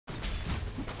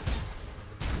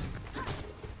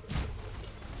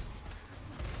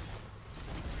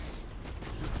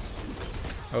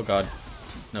Oh god.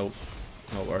 Nope.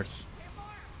 Not worth.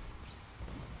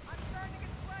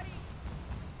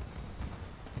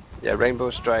 Yeah, Rainbow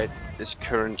Strike is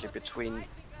currently between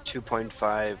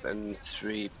 2.5 and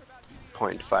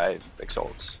 3.5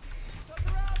 exalts.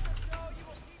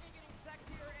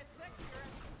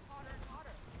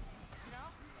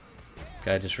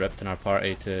 Guy just ripped in our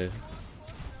party to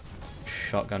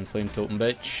shotgun flame totem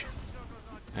bitch.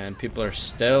 And people are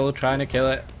still trying to kill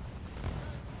it.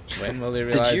 When will they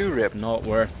realize you rip? it's not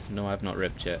worth? No, I've not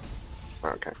ripped yet.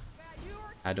 Okay.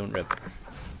 I don't rip.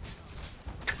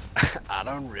 I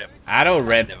don't rip. I don't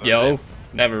rip, Never yo. rip.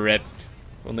 Never ripped.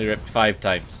 Only ripped 5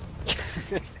 times.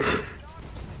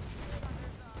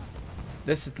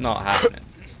 This is not happening.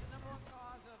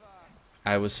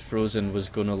 I was frozen, was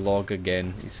gonna log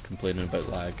again. He's complaining about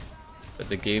lag. But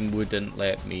the game wouldn't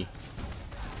let me.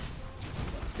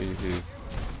 Boo-hoo.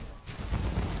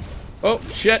 Oh,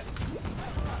 shit!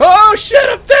 Oh, shit,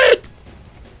 I'm dead!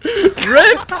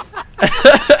 Rip!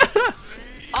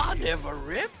 I never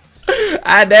rip.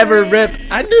 I never rip.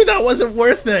 I knew that wasn't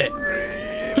worth it.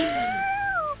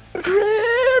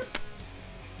 Rip!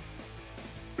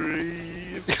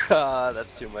 Ah,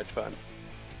 that's too much fun.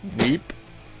 Weep.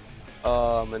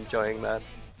 Oh, I'm enjoying that.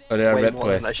 What did I Way rip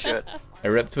more than I with? should. I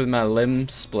ripped with my limb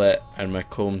split and my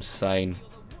comb sign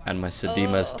and my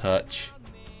Sadima's touch.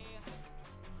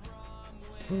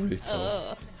 Brutal.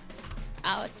 Oh.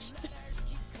 Ouch.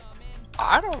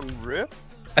 I don't rip.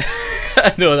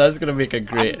 I know that's gonna make a I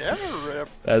great. never rip.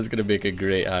 That's gonna make a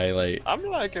great highlight. I'm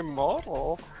like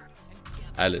immortal.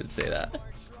 I didn't say that.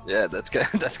 Yeah, that's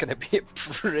gonna be a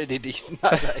pretty decent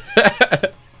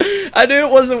highlight. I knew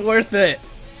it wasn't worth it.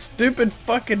 Stupid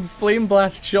fucking flame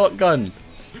blast shotgun.